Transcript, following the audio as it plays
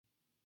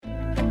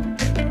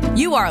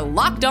You are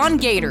Locked On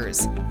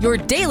Gators, your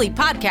daily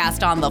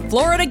podcast on the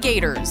Florida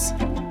Gators.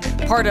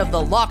 Part of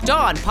the Locked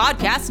On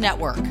Podcast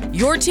Network,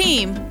 your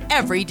team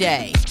every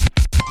day.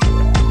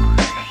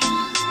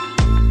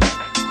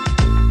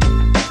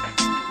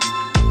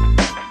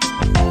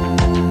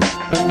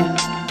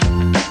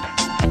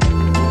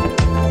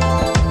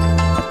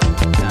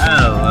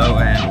 Hello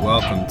and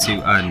welcome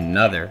to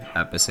another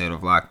episode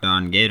of Locked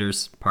On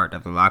Gators, part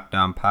of the Locked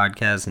On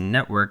Podcast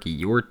Network,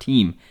 your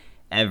team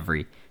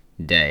every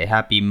day.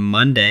 Happy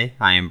Monday.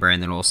 I am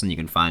Brandon Olson. You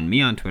can find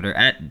me on Twitter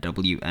at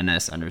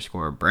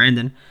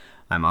WNS_Brandon.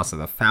 I'm also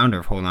the founder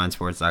of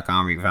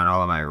HoldOnSports.com, where you can find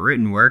all of my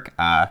written work.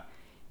 I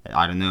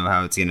don't know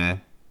how it's going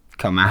to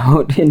come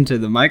out into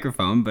the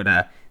microphone,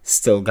 but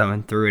still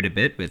going through it a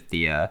bit with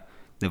the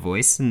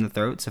voice and the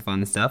throat, so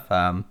fun stuff.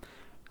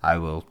 I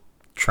will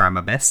try my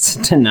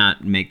best to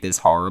not make this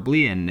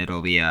horribly, and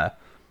it'll be a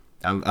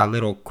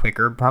little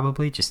quicker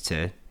probably, just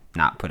to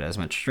not put as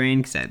much strain,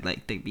 because I'd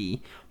like to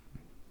be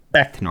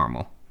back to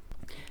normal.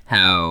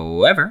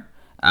 However,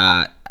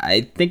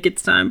 I think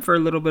it's time for a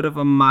little bit of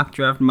a mock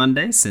draft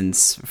Monday,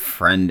 since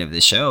friend of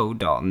the show,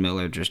 Dalton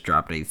Miller, just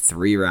dropped a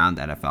 3-round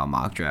NFL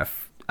mock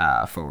draft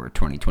for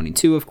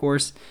 2022, of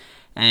course,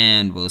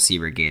 and we'll see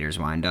where Gators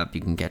wind up.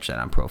 You can catch that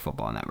on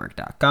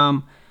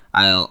ProFootballNetwork.com.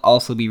 I'll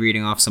also be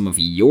reading off some of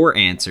your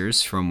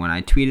answers from when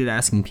I tweeted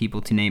asking people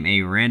to name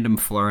a random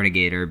Florida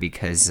Gator,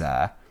 because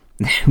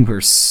they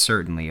were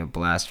certainly a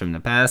blast from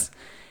the past.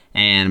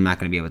 And I'm not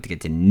going to be able to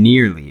get to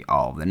nearly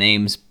all of the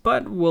names,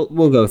 but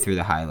we'll go through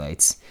the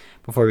highlights.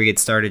 Before we get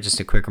started, just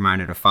a quick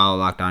reminder to follow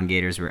Locked On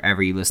Gators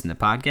wherever you listen to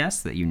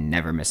podcasts so that you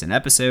never miss an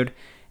episode.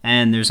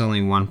 And there's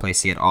only one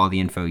place to get all the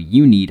info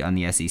you need on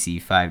the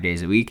SEC 5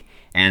 days a week,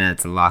 and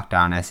that's Locked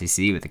On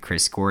SEC with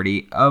Chris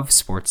Gordy of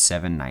Sports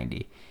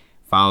 790.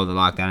 Follow the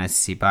Locked On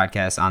SEC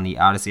podcast on the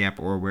Odyssey app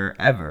or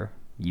wherever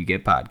you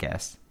get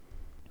podcasts.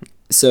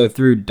 So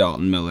through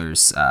Dalton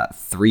Miller's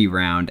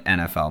 3-round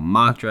NFL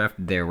mock draft,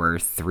 there were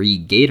 3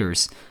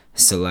 Gators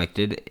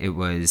selected. It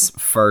was,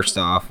 first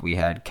off, we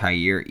had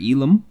Kaiir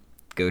Elam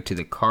go to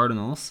the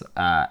Cardinals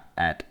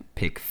at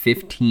pick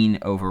 15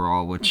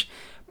 overall, which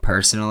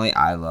personally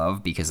I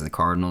love, because the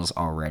Cardinals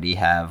already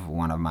have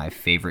one of my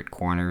favorite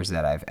corners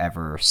that I've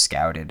ever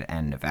scouted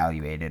and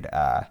evaluated,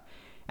 and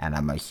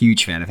I'm a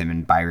huge fan of him,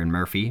 and Byron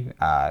Murphy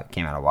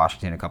came out of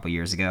Washington a couple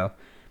years ago.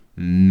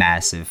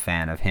 Massive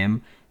fan of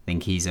him.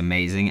 Think he's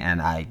amazing,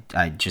 and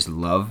I just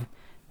love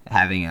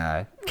having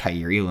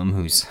Kaiir Elam,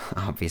 who's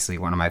obviously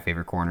one of my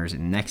favorite corners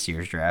in next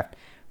year's draft,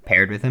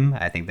 paired with him.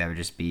 I think that would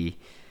just be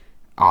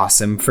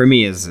awesome for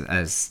me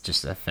as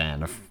just a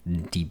fan of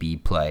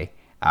DB play.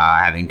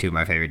 Having 2 of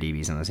my favorite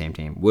DBs on the same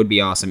team would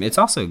be awesome. It's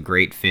also a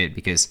great fit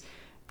because,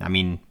 I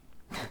mean,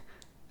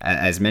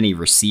 as many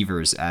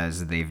receivers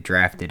as they've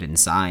drafted and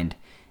signed,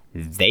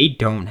 they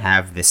don't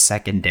have the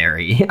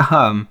secondary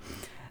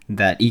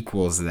that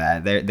equals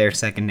that. Their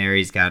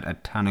secondary's got a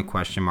ton of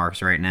question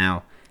marks right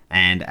now,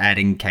 and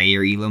adding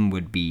Kaiir Elam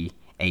would be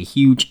a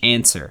huge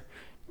answer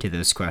to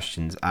those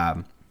questions.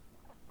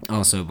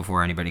 Also,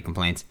 before anybody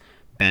complains,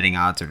 betting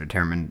odds are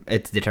determined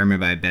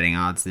by betting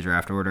odds, the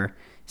draft order.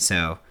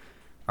 So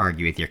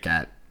argue with your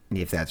cat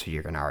if that's what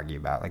you're going to argue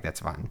about. Like, that's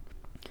fine.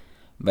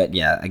 But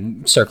yeah,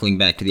 circling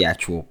back to the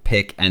actual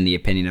pick and the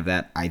opinion of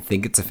that, I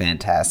think it's a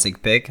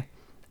fantastic pick.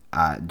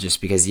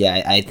 Just because,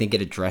 yeah, I think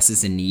it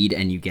addresses a need,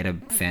 and you get a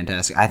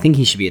fantastic... I think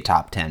he should be a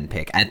top 10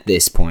 pick at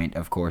this point.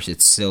 Of course,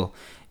 it's still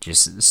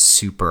just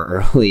super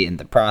early in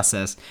the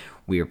process.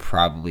 We are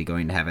probably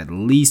going to have at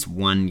least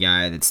one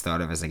guy that's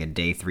thought of as like a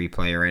day 3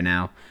 player right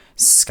now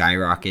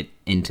skyrocket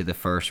into the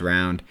first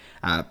round.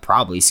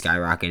 Probably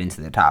skyrocket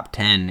into the top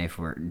 10 if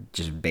we're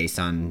just based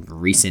on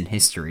recent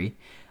history.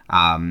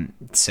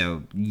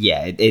 So,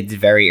 yeah, it's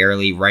very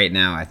early. Right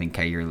now, I think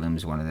Kaiir Elam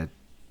is one of the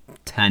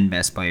 10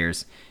 best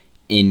players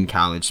in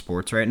college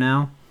sports right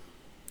now.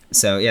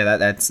 So yeah,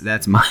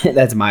 that's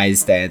my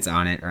stance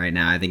on it right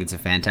now. I think it's a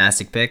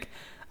fantastic pick.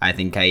 I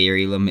think Kaiir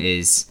Elam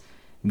is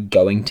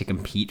going to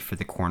compete for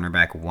the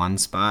cornerback 1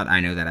 spot.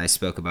 I know that I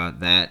spoke about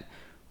that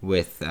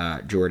with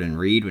Jordan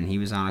Reed when he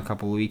was on a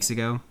couple of weeks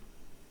ago.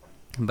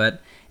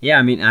 But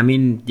yeah,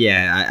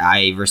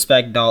 I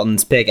respect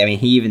Dalton's pick. I mean,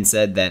 he even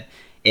said that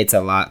it's a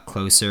lot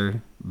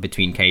closer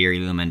between Kaiir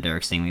Elam and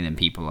Derek Stingley than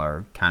people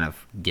are kind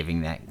of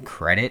giving that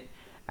credit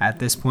at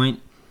this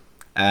point.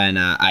 And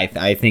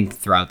I think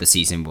throughout the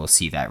season we'll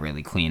see that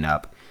really clean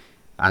up.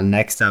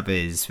 Next up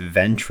is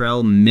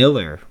Ventrell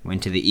Miller.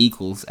 Went to the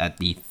Eagles at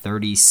the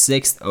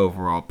 36th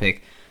overall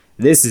pick.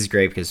 This is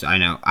great because I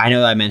know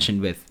I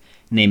mentioned with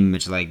name,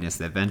 image, likeness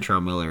that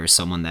Ventrell Miller is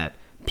someone that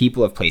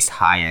people have placed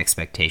high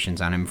expectations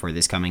on him for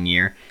this coming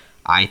year.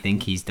 I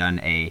think he's done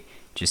a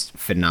just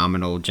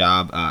phenomenal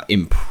job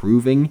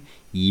improving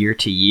year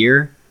to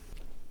year,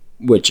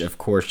 which of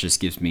course just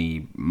gives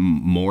me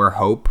more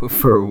hope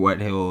for what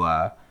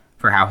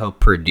for how he'll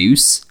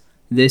produce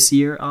this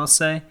year. I'll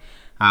say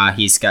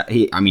he's got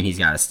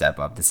to step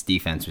up. This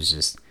defense was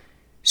just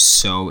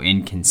so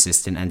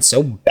inconsistent and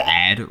so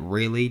bad,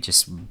 really,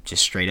 just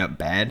straight up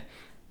bad,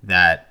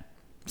 that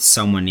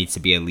someone needs to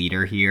be a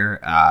leader here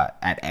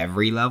at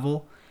every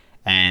level.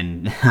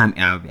 And I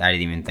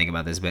didn't even think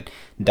about this, but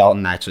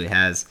Dalton actually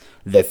has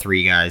the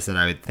 3 guys that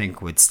I would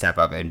think would step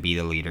up and be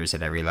the leaders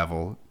at every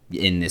level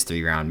in this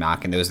 3-round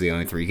mock, and those are the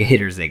only 3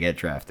 Gators that get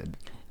drafted.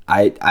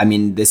 I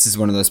mean, this is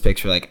one of those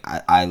picks where, like,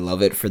 I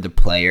love it for the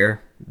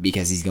player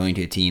because he's going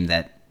to a team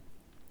that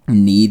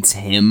needs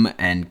him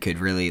and could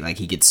really, like,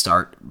 he could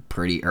start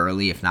pretty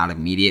early, if not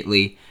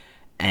immediately,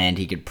 and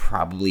he could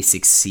probably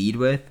succeed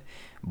with.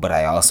 But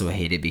I also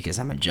hate it because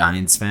I'm a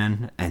Giants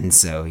fan, and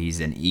so he's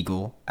an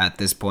Eagle at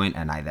this point,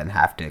 and I then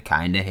have to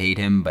kind of hate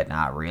him, but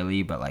not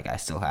really, but, like, I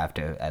still have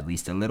to at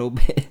least a little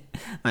bit.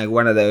 Like,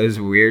 one of those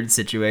weird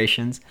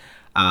situations.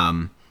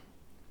 But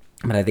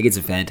I think it's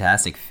a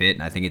fantastic fit,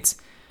 and I think it's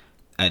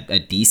a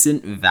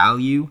decent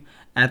value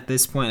at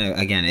this point.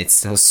 Again, it's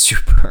still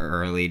super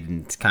early,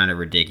 and it's kind of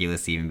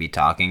ridiculous to even be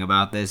talking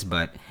about this,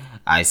 but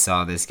I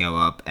saw this go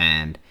up,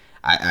 and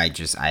I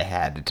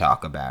had to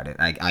talk about it.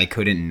 I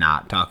couldn't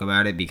not talk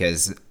about it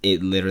because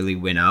it literally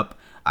went up.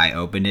 I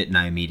opened it, and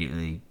I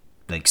immediately,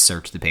 like,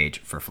 searched the page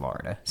for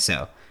Florida.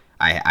 So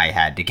I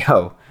had to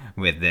go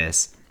with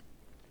this.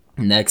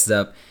 Next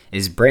up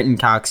is Brenton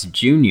Cox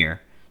Jr.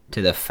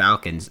 to the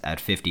Falcons at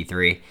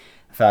 53.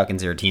 The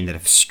Falcons are a team that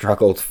have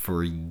struggled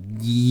for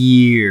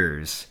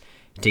years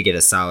to get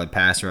a solid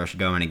pass rush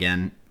going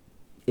again.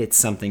 It's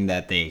something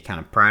that they kind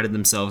of prided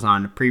themselves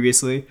on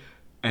previously,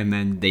 and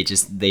then they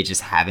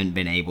just haven't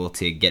been able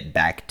to get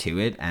back to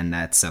it, and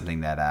that's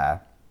something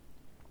that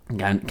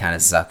kind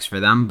of sucks for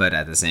them. But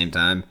at the same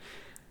time,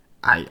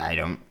 I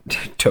don't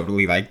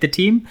totally like the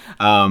team.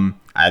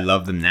 I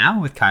love them now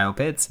with Kyle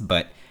Pitts,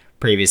 but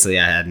previously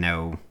I had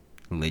no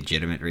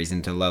legitimate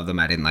reason to love them.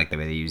 I didn't like the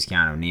way they used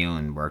Keanu Neal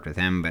and worked with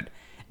him, but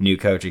new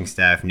coaching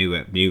staff, knew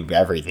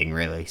everything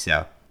really.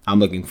 So I'm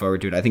looking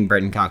forward to it. I think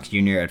Brenton Cox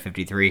Jr. at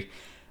 53.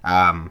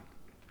 I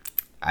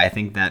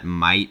think that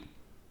might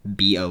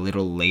be a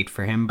little late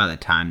for him by the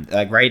time.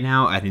 Like right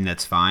now, I think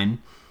that's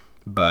fine.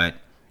 But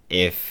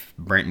if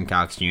Brenton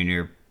Cox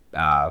Jr.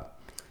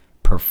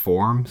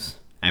 Performs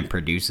and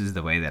produces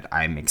the way that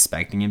I'm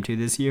expecting him to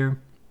this year,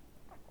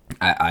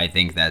 I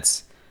think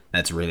that's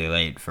really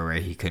late for where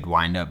he could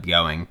wind up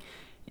going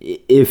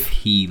if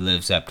he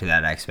lives up to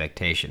that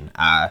expectation.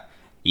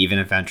 Even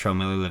if Ventrell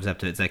Miller lives up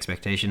to its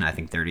expectation, I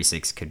think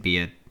 36 could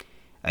be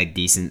a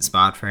decent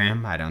spot for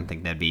him. I don't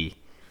think that'd be...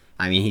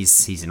 I mean,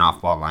 he's an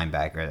off-ball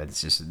linebacker.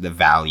 That's just... The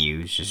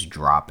value is just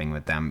dropping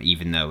with them,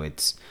 even though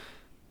it's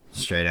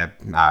straight up...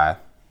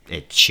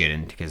 it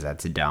shouldn't, because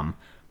that's dumb.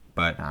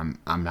 But I'm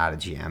not a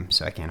GM,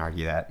 so I can't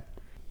argue that.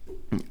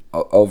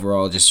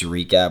 Overall, just to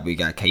recap, we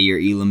got Kaiir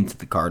Elam to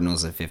the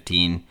Cardinals at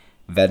 15,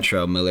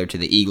 Ventrell Miller to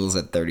the Eagles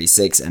at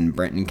 36, and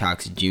Brenton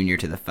Cox Jr.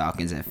 to the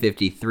Falcons at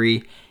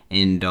 53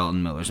 in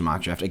Dalton Miller's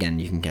mock draft. Again,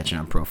 you can catch it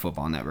on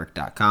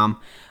ProFootballNetwork.com.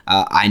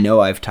 I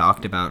know I've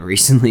talked about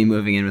recently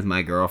moving in with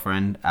my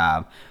girlfriend,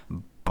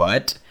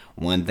 but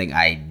one thing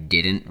I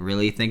didn't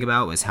really think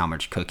about was how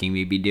much cooking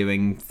we'd be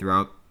doing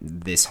throughout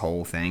this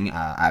whole thing.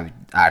 I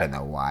don't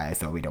know why. I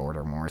thought we'd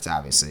order more. It's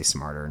obviously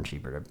smarter and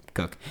cheaper to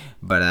cook.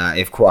 But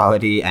if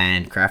quality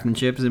and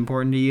craftsmanship is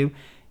important to you,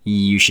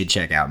 you should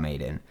check out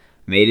Made In.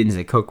 Made In is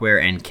a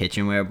cookware and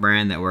kitchenware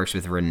brand that works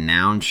with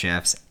renowned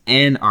chefs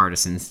and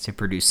artisans to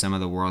produce some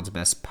of the world's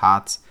best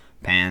pots,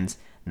 pans,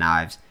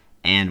 knives,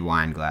 and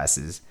wine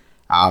glasses.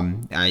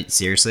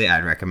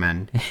 I'd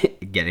recommend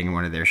getting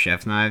one of their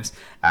chef knives.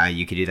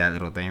 You could do that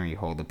little thing where you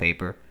hold the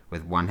paper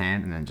with one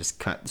hand and then just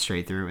cut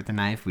straight through it with a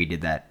knife. We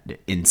did that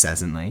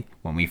incessantly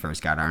when we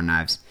first got our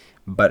knives.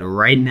 But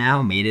right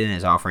now, Made In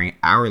is offering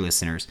our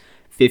listeners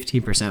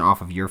 15%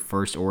 off of your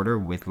first order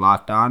with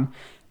Locked On.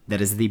 That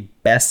is the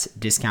best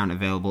discount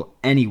available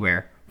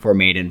anywhere for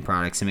Made In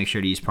products. So make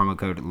sure to use promo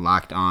code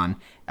Locked On,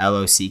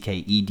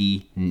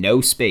 LOCKED,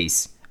 no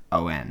space,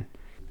 ON.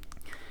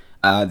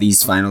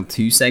 These final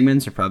 2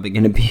 segments are probably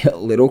going to be a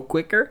little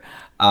quicker.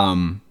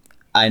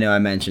 I know I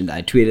mentioned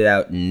I tweeted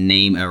out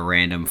name a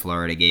random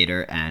Florida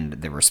Gator, and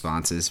the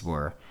responses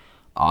were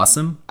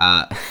awesome.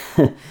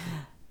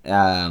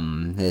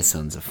 This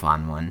one's a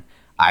fun one.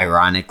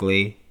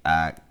 Ironically,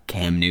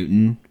 Cam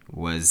Newton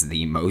was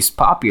the most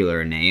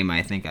popular name.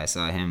 I think I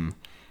saw him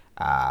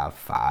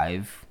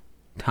 5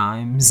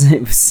 times.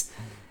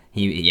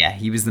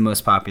 He was the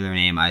most popular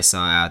name I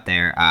saw out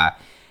there.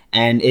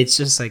 And it's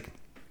just like,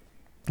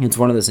 it's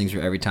one of those things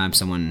where every time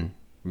someone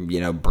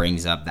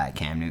brings up that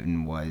Cam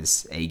Newton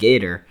was a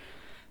Gator,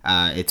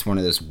 it's one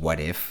of those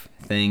what if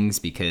things,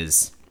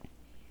 because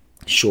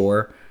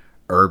sure,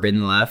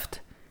 Urban left,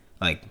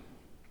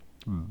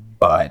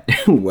 but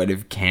what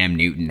if Cam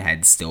Newton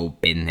had still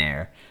been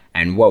there?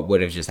 And what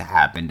would have just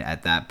happened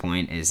at that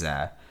point is,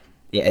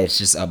 it's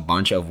just a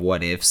bunch of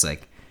what ifs,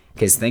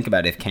 because think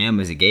about it, if Cam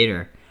was a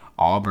Gator,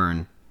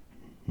 Auburn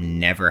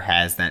never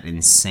has that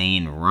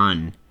insane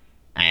run,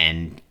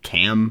 and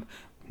Cam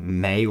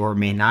may or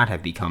may not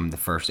have become the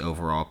first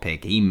overall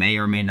pick. He may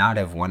or may not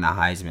have won a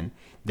Heisman.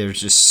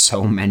 There's just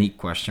so many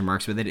question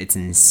marks with it. It's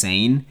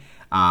insane.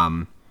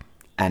 And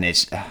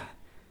it's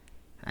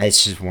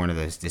just one of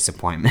those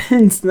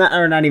disappointments.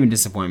 Not even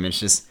disappointments.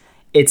 Just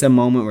it's a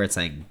moment where it's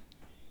like,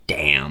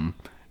 damn,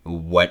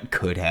 what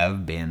could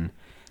have been.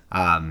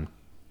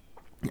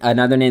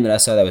 Another name that I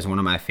saw that was one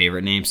of my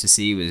favorite names to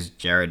see was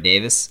Jarrad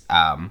Davis.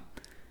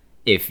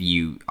 If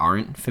you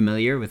aren't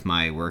familiar with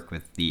my work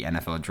with the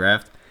NFL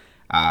draft,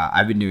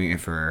 I've been doing it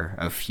for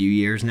a few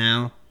years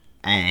now,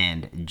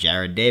 and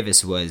Jarrad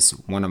Davis was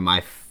one of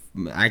my,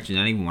 actually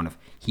not even one of,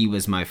 he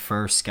was my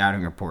first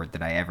scouting report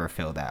that I ever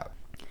filled out.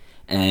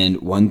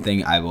 And one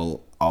thing I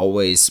will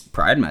always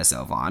pride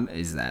myself on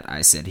is that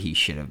I said he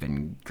should have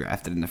been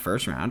drafted in the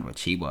first round,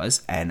 which he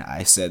was, and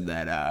I said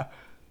that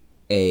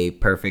a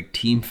perfect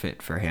team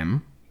fit for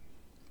him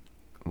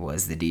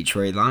was the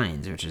Detroit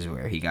Lions, which is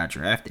where he got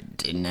drafted.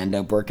 Didn't end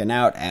up working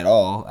out at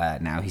all.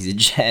 Now he's a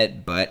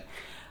Jet, but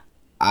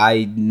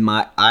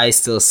I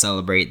still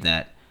celebrate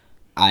that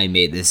I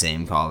made the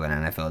same call that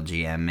NFL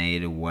GM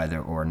made,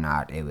 whether or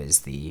not it was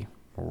the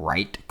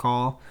right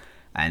call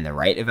and the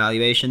right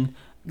evaluation.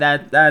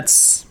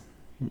 That's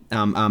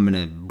I'm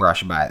gonna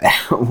brush by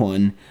that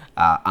one.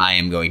 I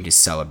am going to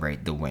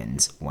celebrate the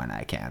wins when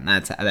I can.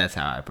 That's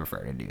how I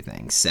prefer to do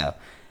things. So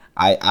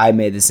I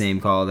made the same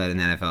call that an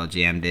NFL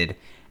GM did,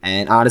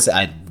 and honestly,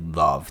 I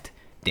loved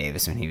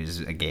Davis when he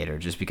was a Gator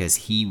just because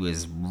he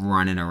was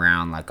running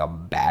around like a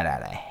bat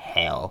out of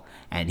hell,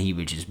 and he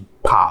would just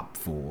pop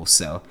fools.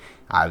 So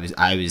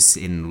I was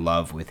in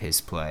love with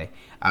his play.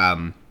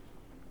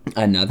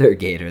 Another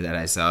Gator that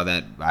I saw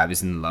that I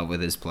was in love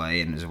with his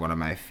play and is one of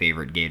my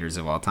favorite Gators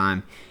of all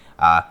time,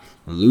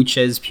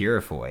 Loucheiz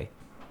Purifoy.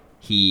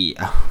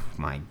 Oh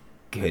my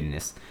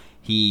goodness,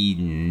 he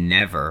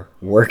never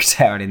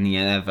worked out in the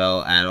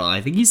NFL at all.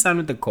 I think he signed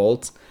with the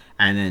Colts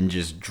and then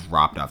just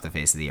dropped off the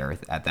face of the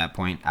earth at that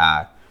point.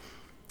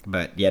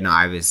 But yeah, no,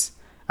 I was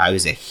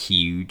a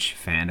huge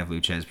fan of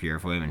Loucheiz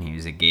Purifoy when he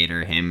was a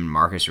Gator. Him and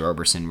Marcus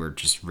Roberson were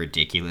just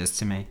ridiculous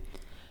to me,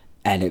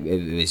 and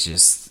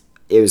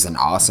it was an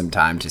awesome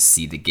time to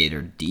see the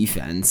Gator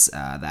defense.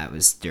 That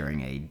was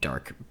during a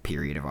dark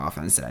period of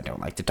offense that I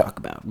don't like to talk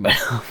about, but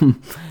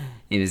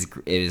it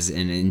was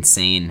an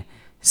insane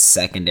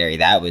secondary.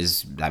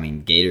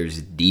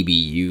 Gators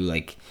DBU,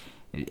 like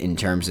in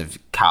terms of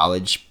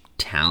college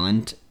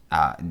talent,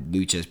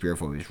 Loucheiz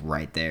Purifoy was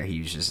right there. He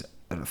was just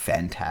a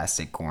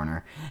fantastic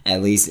corner,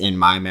 at least in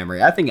my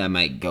memory. I think I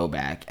might go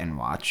back and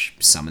watch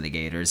some of the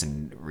Gators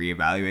and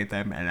reevaluate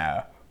them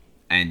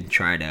and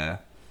try to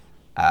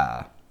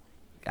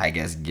I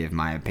guess give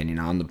my opinion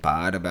on the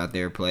pod about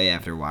their play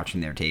after watching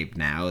their tape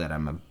now that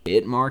I'm a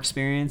bit more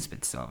experienced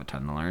but still have a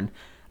ton to learn.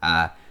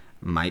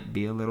 Might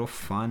be a little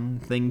fun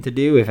thing to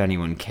do. If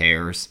anyone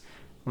cares,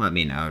 let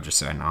me know, just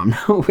so I know I'm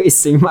not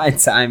wasting my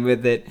time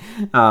with it.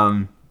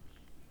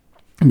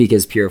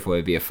 Because Purifoy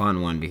would be a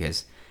fun one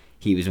because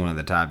he was one of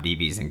the top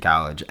DBs in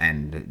college,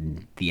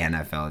 and the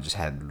NFL just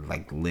had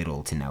like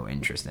little to no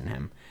interest in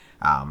him.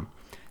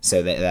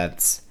 So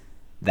that's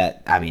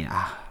that. I mean,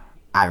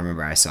 I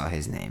remember I saw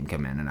his name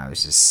come in, and I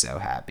was just so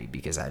happy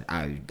because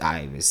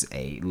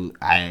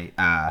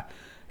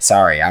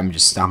sorry, I'm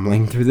just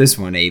stumbling through this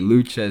one. A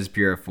Loucheiz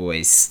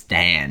Purifoy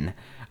stan.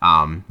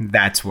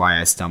 That's why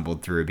I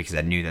stumbled through, because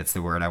I knew that's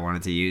the word I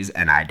wanted to use,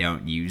 and I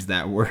don't use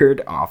that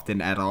word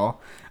often at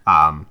all.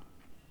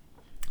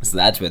 So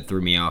that's what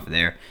threw me off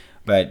there.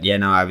 But yeah,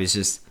 no, I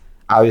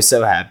was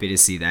so happy to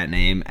see that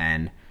name,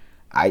 and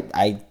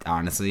I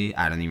honestly,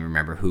 I don't even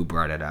remember who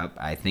brought it up.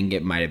 I think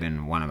it might have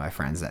been one of my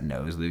friends that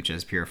knows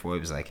Loucheiz Purifoy.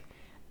 It was like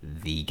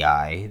the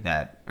guy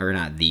that, or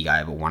not the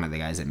guy, but one of the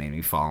guys that made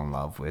me fall in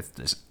love with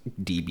this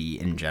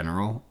DB in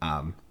general.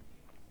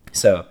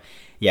 So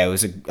yeah, it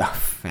was a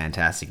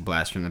fantastic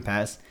blast from the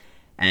past.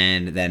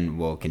 And then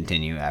we'll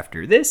continue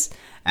after this.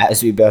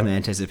 As we build in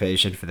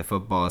anticipation for the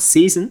football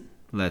season,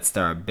 let's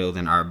start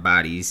building our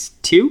bodies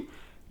too.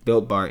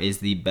 Built Bar is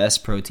the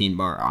best protein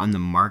bar on the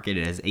market.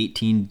 It has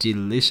 18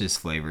 delicious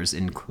flavors,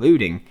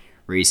 including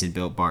recent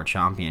Built Bar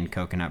Champion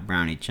Coconut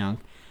Brownie Chunk.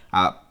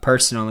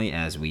 Personally,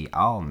 as we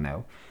all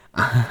know,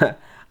 I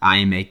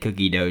am a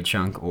cookie dough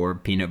chunk or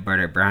peanut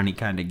butter brownie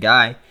kind of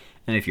guy.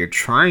 And if you're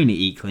trying to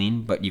eat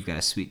clean, but you've got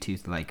a sweet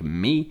tooth like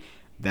me,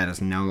 that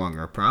is no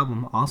longer a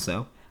problem.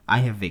 Also, I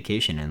have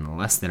vacation in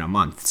less than a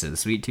month, so the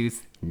sweet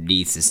tooth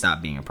needs to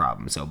stop being a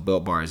problem. So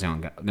Built Bar is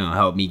going to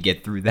help me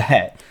get through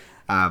that.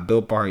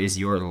 Built Bar is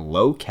your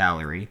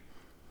low-calorie,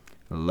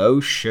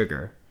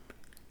 low-sugar,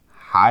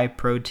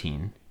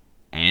 high-protein,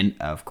 and,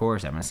 of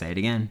course, I'm going to say it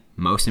again,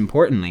 most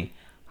importantly,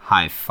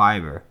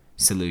 high-fiber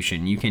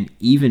solution. You can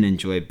even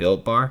enjoy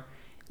Built Bar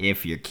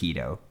if you're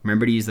keto.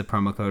 Remember to use the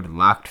promo code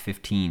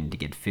LOCKED15 to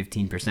get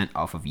 15%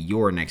 off of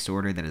your next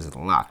order. That is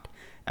LOCKED,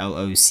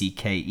 LOCKED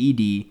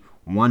 15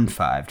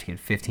 to get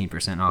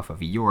 15% off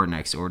of your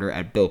next order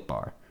at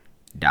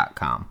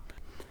BuiltBar.com.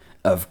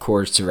 Of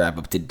course, to wrap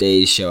up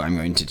today's show, I'm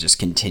going to just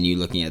continue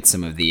looking at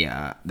some of the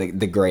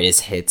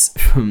greatest hits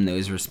from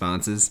those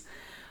responses.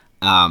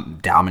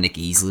 Dominic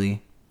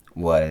Easley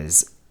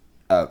was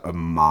a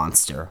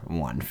monster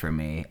one for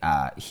me.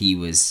 He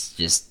was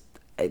just,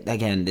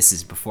 again, this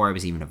is before I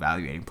was even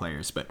evaluating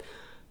players, but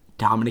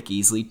Dominic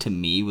Easley to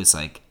me was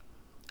like,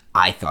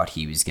 I thought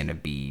he was going to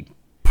be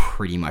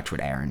pretty much what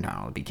Aaron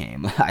Donald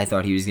became. I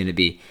thought he was going to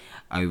be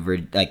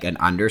an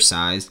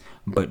undersized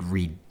but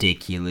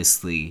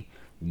ridiculously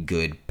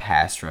good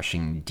pass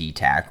rushing D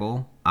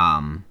tackle.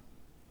 And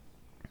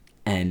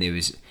it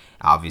was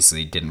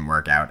obviously didn't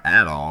work out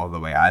at all the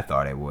way I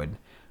thought it would.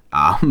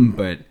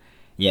 But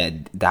yeah,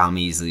 Dom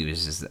Easley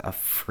was just a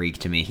freak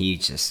to me. He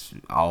just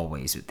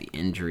always with the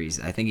injuries.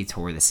 I think he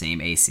tore the same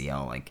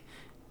ACL like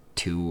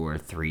 2 or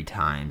 3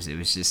 times. It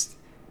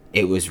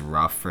was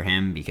rough for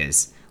him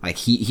because like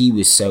he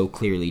was so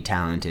clearly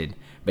talented,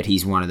 but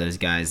he's one of those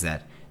guys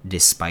that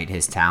despite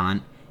his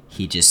talent,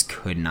 he just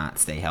could not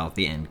stay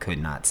healthy and could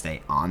not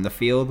stay on the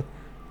field.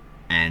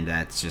 And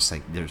that's just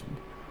like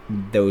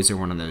those are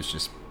one of those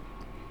just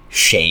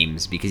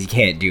shames because you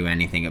can't do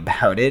anything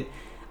about it.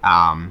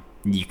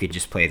 You could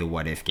just play the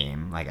what if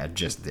game like I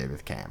just did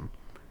with Cam.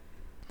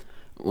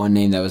 One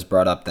name that was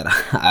brought up that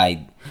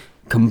I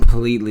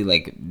completely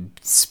like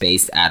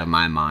spaced out of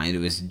my mind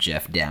was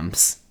Jeff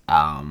Demps,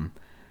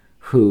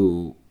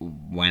 who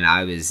when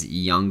I was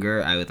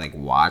younger I would like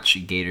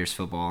watch Gators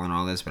football and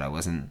all this, but I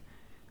wasn't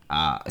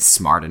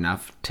smart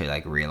enough to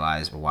like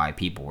realize why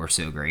people were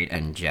so great.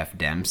 And Jeff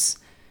Demps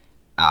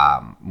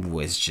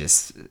was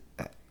just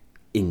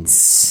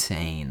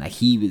insane. Like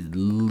he was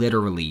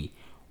literally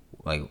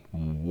like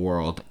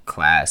world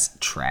class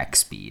track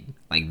speed.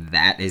 Like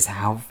that is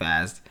how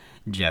fast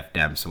Jeff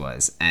Demps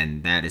was,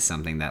 and that is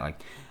something that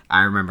like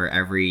I remember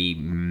every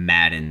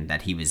Madden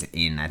that he was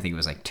in. I think it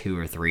was like 2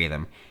 or 3 of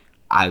them.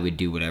 I would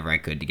do whatever I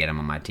could to get him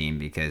on my team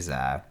because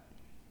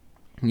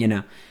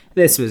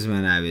this was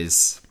when I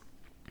was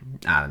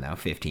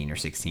 15 or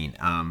 16.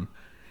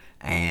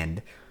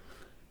 And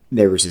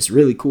there was this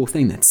really cool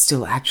thing that's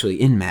still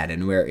actually in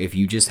Madden where if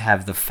you just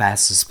have the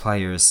fastest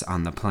players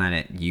on the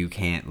planet, you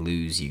can't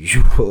lose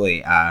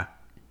usually.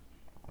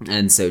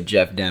 And so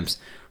Jeff Demps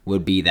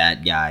would be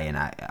that guy,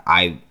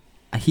 and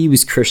he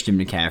was Christian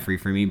McCaffrey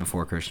for me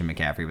before Christian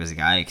McCaffrey was a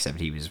guy, except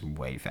he was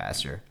way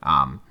faster.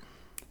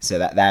 So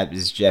that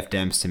is Jeff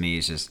Demps to me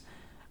is just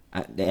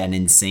an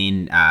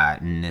insane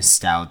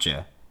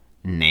nostalgia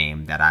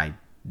name that I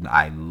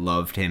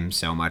loved him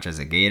so much as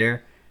a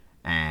Gator.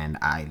 And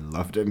I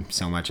loved him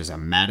so much as a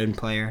Madden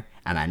player.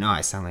 And I know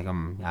I sound like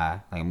I'm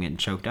getting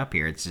choked up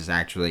here. It's just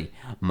actually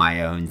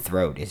my own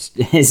throat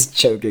is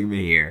choking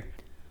me here.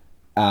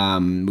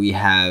 We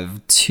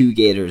have 2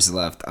 Gators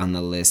left on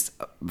the list.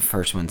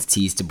 First one's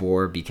Teez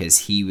Tabor because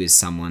he was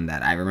someone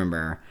that I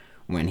remember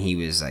when he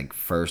was like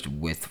first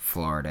with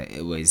Florida.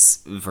 It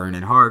was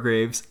Vernon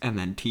Hargraves and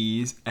then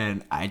Teez,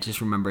 and I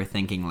just remember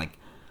thinking like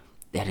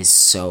that is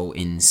so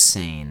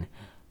insane.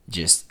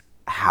 Just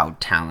how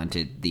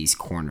talented these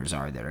corners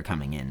are that are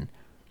coming in.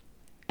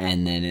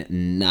 And then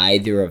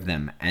neither of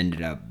them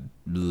ended up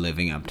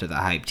living up to the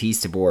hype.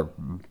 Teez Tabor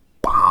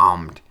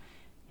bombed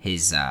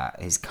his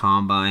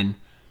combine.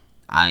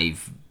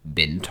 I've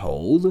been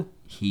told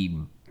he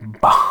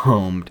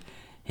bombed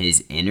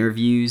his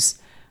interviews.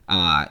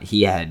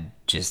 He had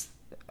just,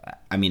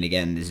 I mean,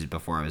 again, this is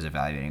before I was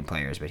evaluating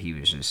players, but he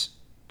was just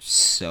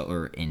so,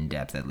 or in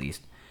depth at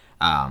least.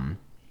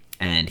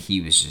 And he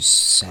was just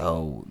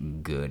so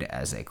good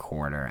as a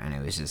corner, and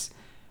it was just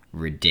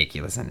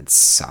ridiculous, and it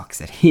sucks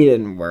that he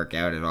didn't work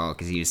out at all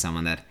because he was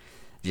someone that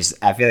just,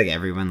 I feel like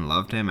everyone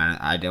loved him.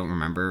 I don't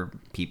remember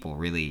people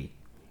really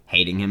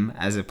hating him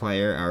as a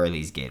player, or at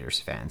least Gators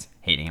fans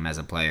hating him as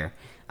a player.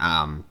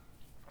 And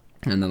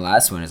the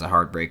last one is a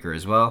heartbreaker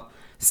as well.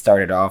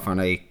 Started off on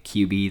a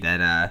QB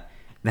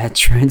that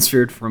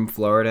transferred from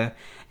Florida,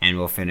 and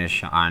we'll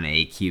finish on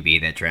a QB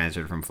that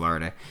transferred from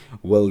Florida,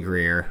 Will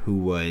Grier, who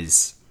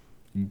was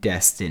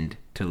destined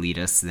to lead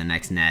us to the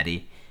next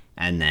natty,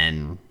 and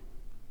then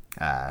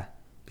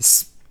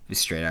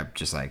straight up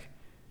just like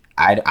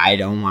I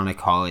don't want to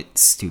call it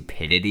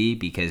stupidity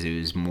because it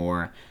was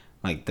more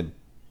like the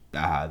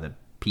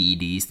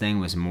PEDs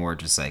thing was more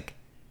just like,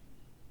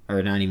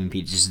 or not even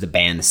PEDs, just the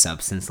banned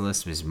substance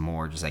list was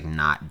more just like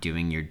not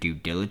doing your due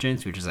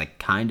diligence, which is like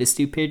kind of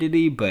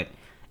stupidity, but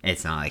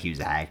it's not like he was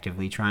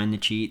actively trying to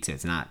cheat, so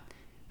it's not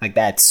like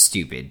that's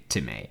stupid to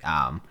me.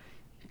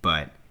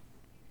 But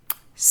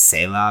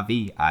c'est la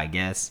vie, I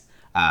guess.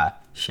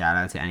 Shout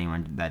out to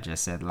anyone that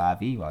just said la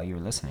vie while you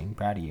were listening.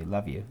 Proud of you.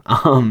 Love you.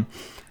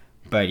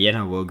 But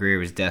Will Grier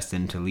was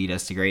destined to lead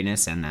us to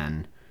greatness, and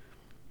then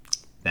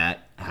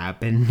that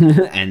happened.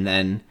 And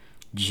then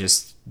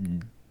just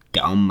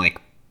dumb,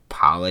 like,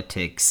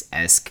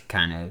 politics-esque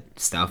kind of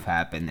stuff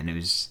happened, and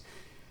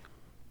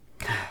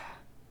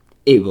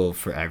it will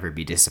forever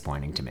be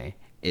disappointing to me,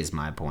 is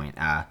my point.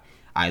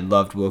 I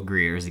loved Will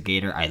Grier as a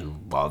Gator. I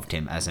loved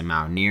him as a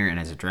Mountaineer and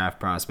as a draft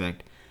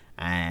prospect.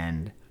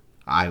 And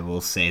I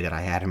will say that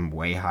I had him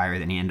way higher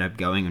than he ended up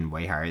going and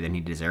way higher than he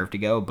deserved to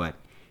go. But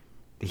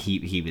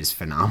he was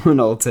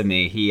phenomenal to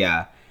me.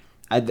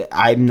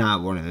 I'm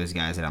not one of those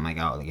guys that I'm like,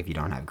 oh, like if you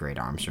don't have great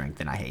arm strength,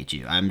 then I hate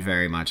you. I'm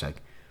very much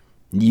like,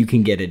 you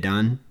can get it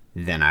done,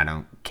 then I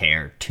don't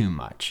care too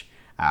much.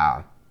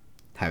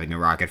 Having a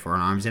rocket for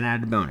an arm is an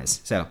added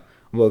bonus. So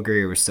Will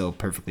Grier was still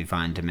perfectly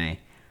fine to me.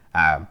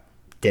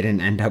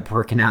 Didn't end up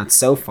working out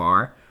so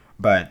far,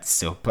 but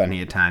still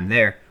plenty of time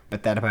there.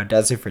 But that about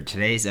does it for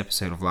today's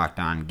episode of Locked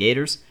On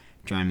Gators.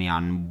 Join me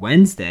on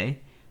Wednesday,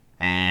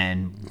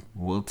 and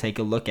we'll take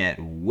a look at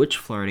which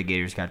Florida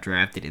Gators got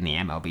drafted in the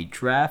MLB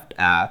draft.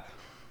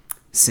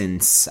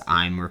 Since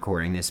I'm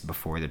recording this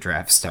before the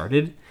draft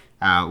started.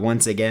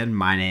 Once again,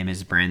 my name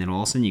is Brandon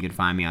Olson. You can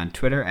find me on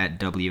Twitter at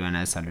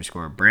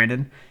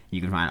WNS_Brandon. You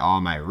can find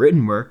all my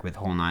written work with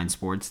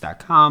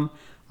Whole9Sports.com.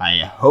 I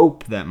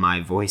hope that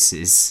my voice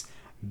is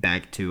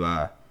back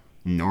to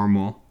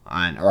normal,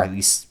 or at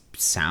least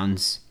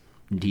sounds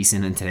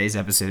decent in today's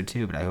episode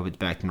too, but I hope it's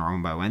back to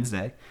normal by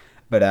Wednesday.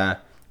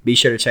 But be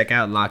sure to check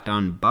out Locked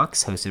On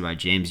Bucks, hosted by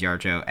James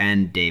Yarcho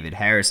and David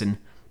Harrison,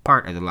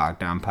 part of the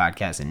Locked On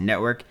Podcast and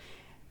Network.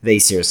 They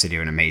seriously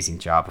do an amazing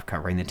job of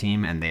covering the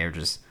team, and they are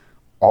just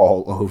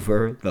all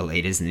over the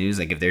latest news.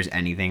 Like, if there's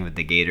anything with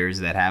the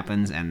Gators that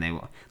happens, and they,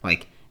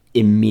 like,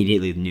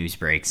 immediately the news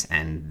breaks,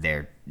 and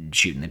they're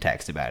shooting the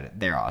text about it.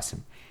 They're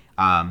awesome.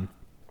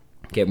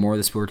 Get more of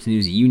the sports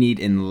news you need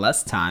in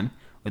less time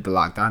with the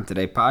Locked On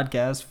Today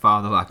podcast.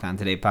 Follow the Locked On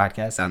Today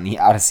podcast on the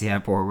Odyssey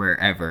app or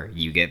wherever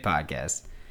you get podcasts.